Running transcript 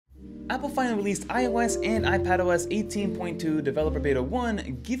Apple finally released iOS and iPadOS 18.2 Developer Beta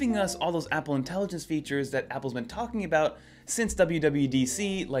 1, giving us all those Apple Intelligence features that Apple's been talking about since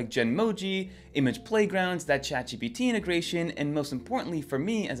WWDC, like Genmoji, image playgrounds, that ChatGPT integration, and most importantly for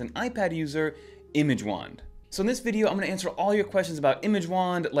me as an iPad user, Image Wand. So in this video, I'm going to answer all your questions about Image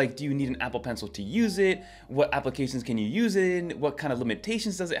Wand, like do you need an Apple Pencil to use it, what applications can you use it in, what kind of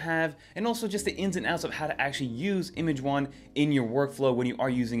limitations does it have, and also just the ins and outs of how to actually use Image Wand in your workflow when you are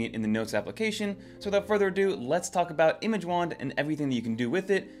using it in the Notes application. So without further ado, let's talk about Image Wand and everything that you can do with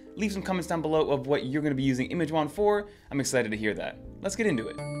it. Leave some comments down below of what you're going to be using Image Wand for. I'm excited to hear that. Let's get into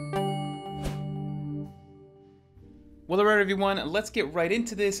it. Well, alright everyone, let's get right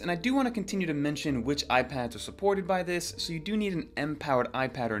into this, and I do want to continue to mention which iPads are supported by this, so you do need an M-powered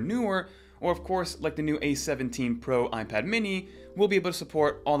iPad or newer, or of course, like the new A17 Pro iPad mini, we'll be able to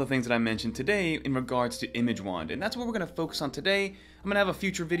support all the things that I mentioned today in regards to Image Wand, and that's what we're going to focus on today. I'm going to have a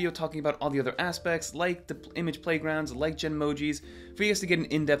future video talking about all the other aspects, like the image playgrounds, like Genmojis, for you guys to get an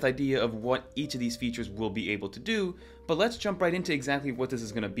in-depth idea of what each of these features will be able to do, but let's jump right into exactly what this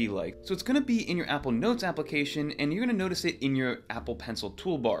is going to be like. So it's going to be in your Apple Notes application, and you're going to notice it in your Apple Pencil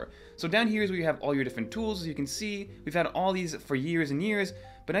toolbar. So down here is where you have all your different tools. As you can see, we've had all these for years and years,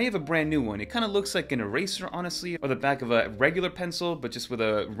 but now you have a brand new one. It kind of looks like an eraser, honestly, or the back of a regular pencil, but just with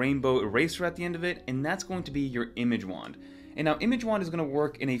a rainbow eraser at the end of it, and that's going to be your Image Wand. And now Image Wand is going to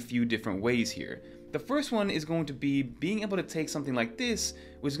work in a few different ways here. The first one is going to be being able to take something like this,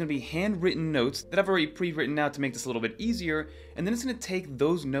 which is going to be handwritten notes that I've already pre-written out to make this a little bit easier, and then it's going to take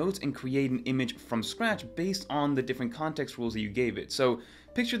those notes and create an image from scratch based on the different context rules that you gave it. So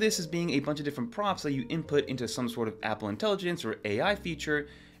picture this as being a bunch of different prompts that you input into some sort of Apple Intelligence or AI feature,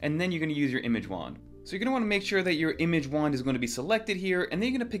 and then you're going to use your Image Wand. So you're going to want to make sure that your Image Wand is going to be selected here, and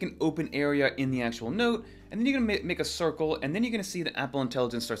then you're going to pick an open area in the actual note, and then you're going to make a circle, and then you're going to see the Apple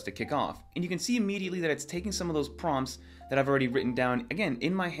Intelligence starts to kick off. And you can see immediately that it's taking some of those prompts that I've already written down, again,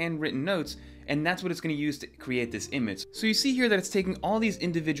 in my handwritten notes, and that's what it's going to use to create this image. So you see here that it's taking all these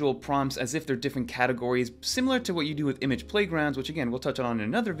individual prompts as if they're different categories, similar to what you do with image playgrounds, which again, we'll touch on in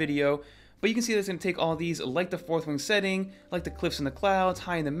another video. But you can see that it's going to take all these, like the fourth wing setting, like the cliffs in the clouds,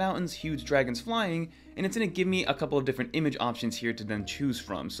 high in the mountains, huge dragons flying, and it's going to give me a couple of different image options here to then choose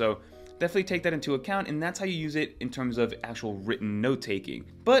from. So definitely take that into account, and that's how you use it in terms of actual written note-taking.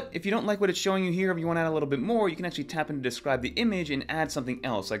 But if you don't like what it's showing you here, if you want to add a little bit more, you can actually tap into describe the image and add something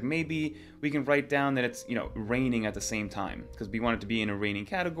else. Like maybe we can write down that it's, raining at the same time, because we want it to be in a raining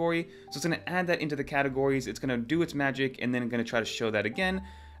category. So it's going to add that into the categories, it's going to do its magic, and then I'm going to try to show that again.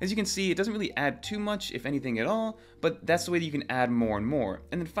 As you can see, it doesn't really add too much, if anything at all, but that's the way that you can add more and more.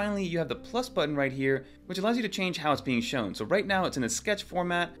 And then finally, you have the plus button right here, which allows you to change how it's being shown. So right now, it's in a sketch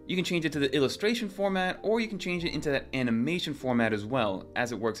format. You can change it to the illustration format, or you can change it into that animation format as well,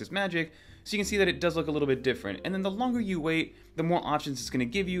 as it works its magic. So you can see that it does look a little bit different. And then the longer you wait, the more options it's going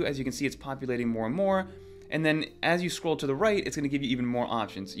to give you. As you can see, it's populating more and more. And then as you scroll to the right, it's going to give you even more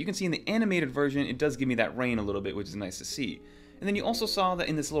options. You can see in the animated version, it does give me that rain a little bit, which is nice to see. And then you also saw that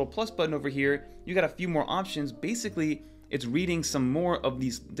in this little plus button over here, you got a few more options. Basically, it's reading some more of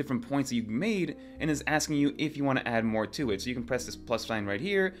these different points that you've made and is asking you if you want to add more to it. So you can press this plus sign right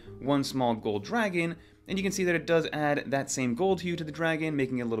here, one small gold dragon, and you can see that it does add that same gold hue to the dragon,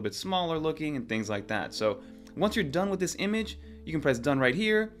 making it a little bit smaller looking and things like that. So once you're done with this image, you can press done right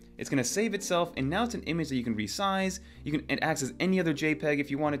here. It's going to save itself, and now it's an image that you can resize. It acts as any other JPEG if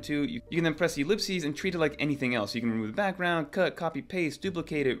you wanted to. You can then press the ellipses and treat it like anything else. You can remove the background, cut, copy, paste,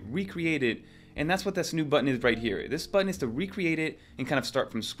 duplicate it, recreate it, and that's what this new button is right here. This button is to recreate it and kind of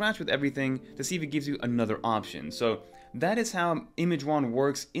start from scratch with everything to see if it gives you another option. So that is how Image Wand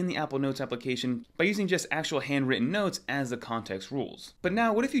works in the Apple Notes application by using just actual handwritten notes as the context rules. But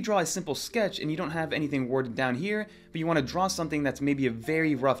now, what if you draw a simple sketch and you don't have anything worded down here, but you want to draw something that's maybe a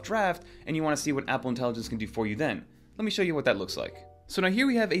very rough draft and you want to see what Apple Intelligence can do for you then? Let me show you what that looks like. So now here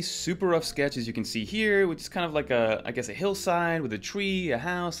we have a super rough sketch, as you can see here, which is kind of like I guess a hillside with a tree, a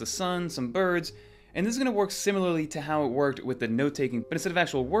house, a sun, some birds. And this is going to work similarly to how it worked with the note-taking, but instead of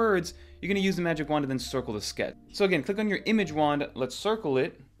actual words, you're going to use the magic wand and then circle the sketch. So again, click on your Image Wand, let's circle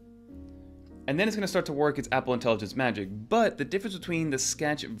it, and then it's going to start to work its Apple Intelligence magic. But the difference between the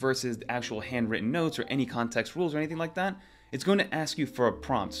sketch versus the actual handwritten notes or any context rules or anything like that, it's going to ask you for a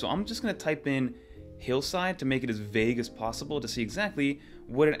prompt. So I'm just going to type in hillside to make it as vague as possible to see exactly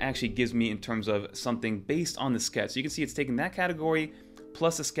what it actually gives me in terms of something based on the sketch. So you can see it's taking that category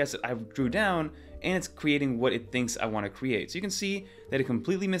plus a sketch that I drew down, and it's creating what it thinks I want to create. So you can see that it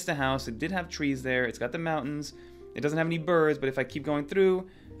completely missed the house. It did have trees there. It's got the mountains. It doesn't have any birds, but if I keep going through,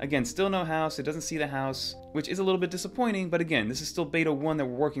 Again, still no house, it doesn't see the house, which is a little bit disappointing, but again, this is still beta 1 that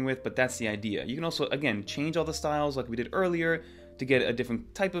we're working with, but that's the idea. You can also, again, change all the styles like we did earlier to get a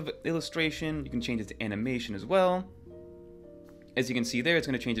different type of illustration. You can change it to animation as well. As you can see there, it's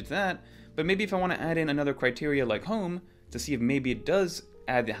going to change it to that, but maybe if I want to add in another criteria like home, to see if maybe it does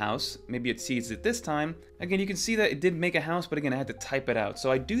add the house, maybe it sees it this time. Again, you can see that it did make a house, but again, I had to type it out.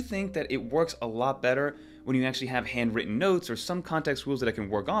 So I do think that it works a lot better when you actually have handwritten notes or some context rules that I can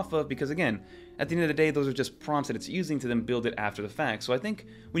work off of, because again, at the end of the day, those are just prompts that it's using to then build it after the fact. So I think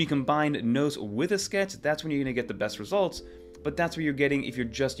when you combine notes with a sketch, that's when you're going to get the best results, but that's what you're getting if you're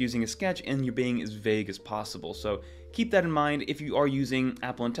just using a sketch and you're being as vague as possible. So keep that in mind if you are using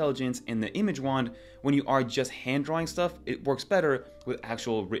Apple Intelligence and the image wand. When you are just hand drawing stuff, it works better with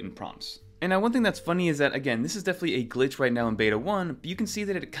actual written prompts. And now one thing that's funny is that, again, this is definitely a glitch right now in beta 1, but you can see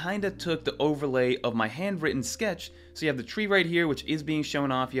that it kind of took the overlay of my handwritten sketch. So you have the tree right here, which is being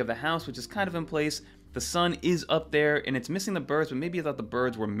shown off. You have the house, which is kind of in place. The sun is up there, and it's missing the birds, but maybe I thought the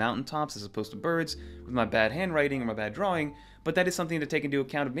birds were mountaintops as opposed to birds with my bad handwriting or my bad drawing. But that is something to take into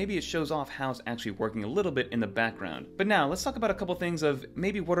account. Maybe it shows off how it's actually working a little bit in the background. But now, let's talk about a couple things of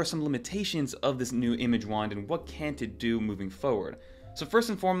maybe what are some limitations of this new image wand and what can't it do moving forward. So first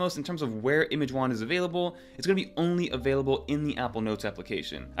and foremost, in terms of where image wand is available, it's going to be only available in the Apple Notes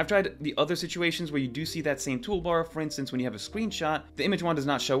application. I've tried the other situations where you do see that same toolbar. For instance, when you have a screenshot, the image wand does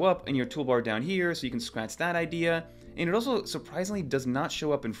not show up in your toolbar down here, so you can scratch that idea. And it also surprisingly does not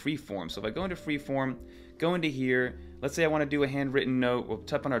show up in freeform. So if I go into freeform, go into here, let's say I want to do a handwritten note, we'll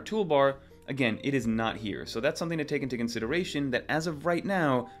tap on our toolbar, again, it is not here. So that's something to take into consideration, that as of right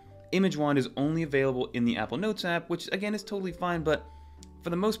now, image wand is only available in the Apple Notes app, which again is totally fine, but for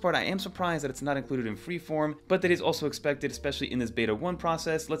the most part, I am surprised that it's not included in freeform, but that is also expected, especially in this beta 1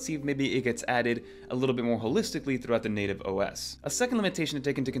 process. Let's see if maybe it gets added a little bit more holistically throughout the native OS. A second limitation to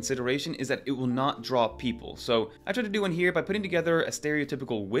take into consideration is that it will not draw people. So I tried to do one here by putting together a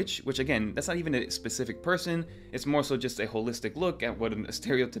stereotypical witch, which again, that's not even a specific person. It's more so just a holistic look at what a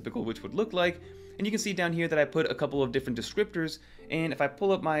stereotypical witch would look like. And you can see down here that I put a couple of different descriptors, and if I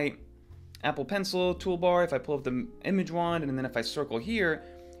pull up my Apple Pencil toolbar, if I pull up the image wand, and then if I circle here,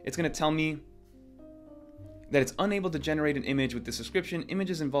 it's going to tell me that it's unable to generate an image with this description.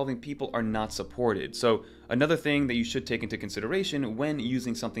 Images involving people are not supported. So another thing that you should take into consideration when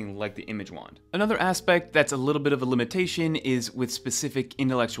using something like the image wand. Another aspect that's a little bit of a limitation is with specific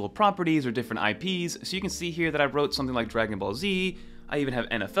intellectual properties or different IPs. So you can see here that I wrote something like Dragon Ball Z, I even have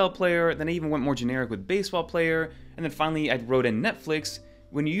NFL player, then I even went more generic with baseball player, and then finally I wrote in Netflix.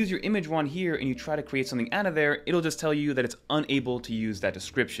 When you use your image wand here and you try to create something out of there, it'll just tell you that it's unable to use that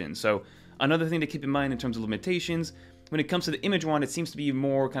description. So another thing to keep in mind in terms of limitations, when it comes to the image wand, it seems to be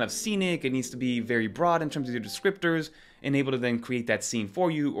more kind of scenic. It needs to be very broad in terms of your descriptors and able to then create that scene for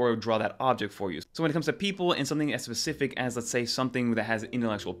you or draw that object for you. So when it comes to people and something as specific as, let's say, something that has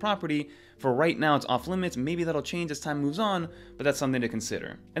intellectual property, for right now it's off limits. Maybe that'll change as time moves on, but that's something to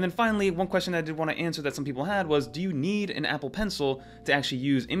consider. And then finally, one question I did want to answer that some people had was, do you need an Apple Pencil to actually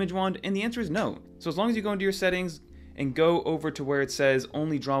use image wand? And the answer is no. So as long as you go into your settings and go over to where it says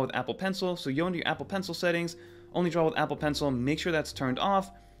only draw with Apple Pencil, so you go into your Apple Pencil settings, only draw with Apple Pencil, make sure that's turned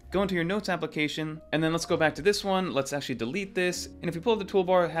off, go into your Notes application, and then let's go back to this one. Let's actually delete this. And if you pull up the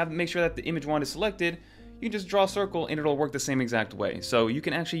toolbar, make sure that the image wand is selected, you just draw a circle and it'll work the same exact way. So you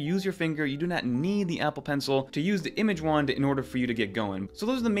can actually use your finger. You do not need the Apple Pencil to use the image wand in order for you to get going. So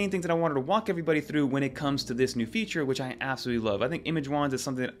those are the main things that I wanted to walk everybody through when it comes to this new feature, which I absolutely love. I think image wands is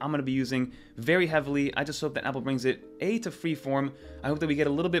something that I'm going to be using very heavily. I just hope that Apple brings it to freeform. I hope that we get a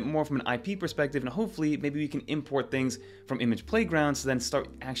little bit more from an IP perspective, and hopefully maybe we can import things from Image Playground to then start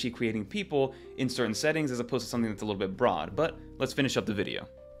actually creating people in certain settings as opposed to something that's a little bit broad. But let's finish up the video.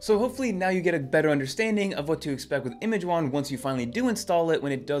 So hopefully now you get a better understanding of what to expect with image wand once you finally do install it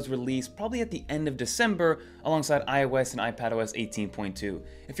when it does release, probably at the end of December alongside iOS and iPadOS 18.2.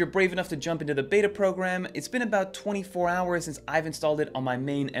 If you're brave enough to jump into the beta program, it's been about 24 hours since I've installed it on my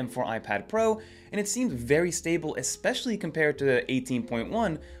main M4 iPad Pro, and it seems very stable, especially compared to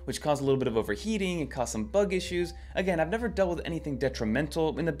 18.1, which caused a little bit of overheating and caused some bug issues. Again, I've never dealt with anything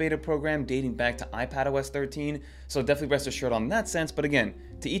detrimental in the beta program dating back to iPadOS 13, so definitely rest assured on that sense. But again,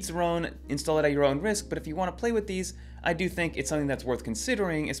 to each their own, install it at your own risk, but if you want to play with these, I do think it's something that's worth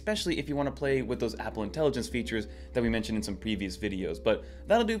considering, especially if you want to play with those Apple Intelligence features that we mentioned in some previous videos. But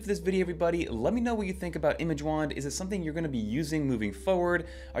that'll do for this video, everybody. Let me know what you think about image wand. Is it something you're going to be using moving forward?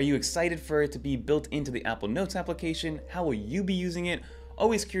 Are you excited for it to be built into the Apple Notes application? How will you be using it?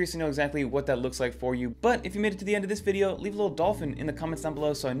 Always curious to know exactly what that looks like for you. But if you made it to the end of this video, leave a little dolphin in the comments down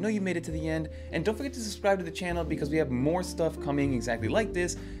below so I know you made it to the end. And don't forget to subscribe to the channel because we have more stuff coming exactly like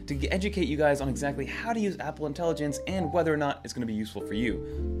this to educate you guys on exactly how to use Apple Intelligence and whether or not it's going to be useful for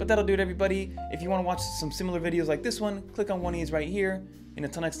you. But that'll do it, everybody. If you want to watch some similar videos like this one, click on one of these right here. And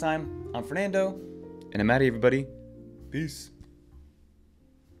until next time, I'm Fernando, and I'm out of here, everybody. Peace.